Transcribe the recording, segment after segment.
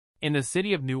In the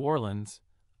city of New Orleans,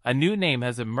 a new name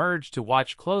has emerged to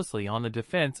watch closely on the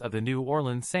defense of the New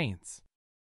Orleans Saints.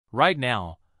 Right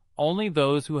now, only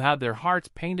those who have their hearts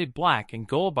painted black and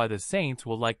gold by the Saints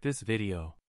will like this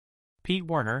video. Pete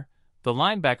Werner, the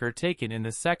linebacker taken in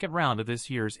the second round of this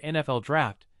year's NFL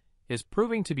Draft, is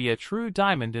proving to be a true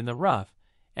diamond in the rough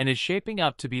and is shaping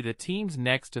up to be the team's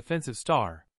next defensive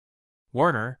star.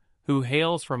 Werner, who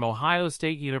hails from Ohio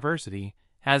State University,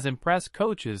 has impressed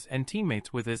coaches and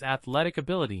teammates with his athletic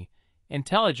ability,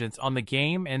 intelligence on the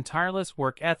game, and tireless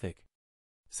work ethic.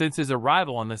 Since his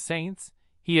arrival on the Saints,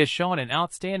 he has shown an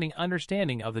outstanding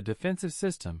understanding of the defensive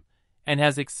system and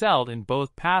has excelled in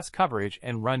both pass coverage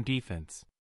and run defense.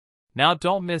 Now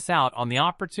don't miss out on the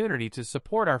opportunity to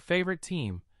support our favorite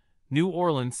team, New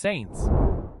Orleans Saints.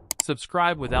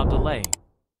 Subscribe without delay.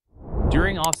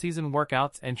 During off-season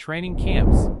workouts and training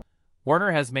camps,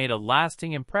 Werner has made a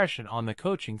lasting impression on the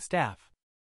coaching staff.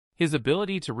 His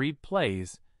ability to read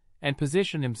plays and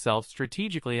position himself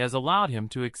strategically has allowed him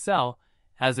to excel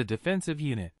as a defensive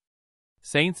unit.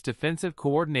 Saints defensive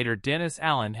coordinator Dennis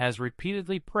Allen has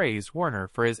repeatedly praised Werner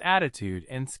for his attitude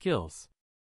and skills.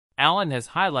 Allen has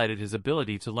highlighted his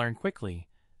ability to learn quickly,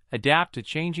 adapt to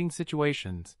changing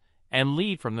situations, and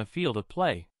lead from the field of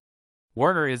play.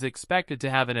 Werner is expected to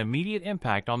have an immediate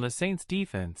impact on the Saints'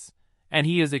 defense, and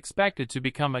he is expected to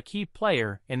become a key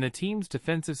player in the team's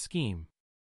defensive scheme.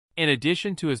 In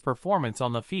addition to his performance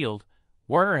on the field,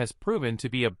 Werner has proven to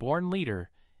be a born leader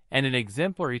and an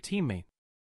exemplary teammate.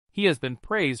 He has been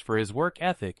praised for his work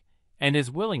ethic and his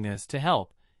willingness to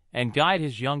help and guide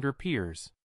his younger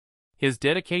peers. His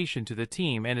dedication to the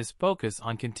team and his focus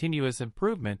on continuous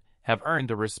improvement have earned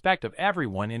the respect of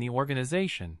everyone in the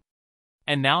organization.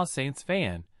 And now, Saints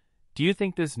fan, do you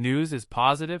think this news is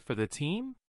positive for the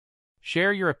team?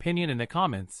 Share your opinion in the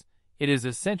comments. It is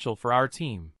essential for our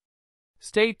team.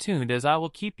 Stay tuned as I will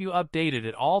keep you updated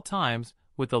at all times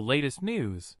with the latest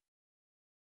news.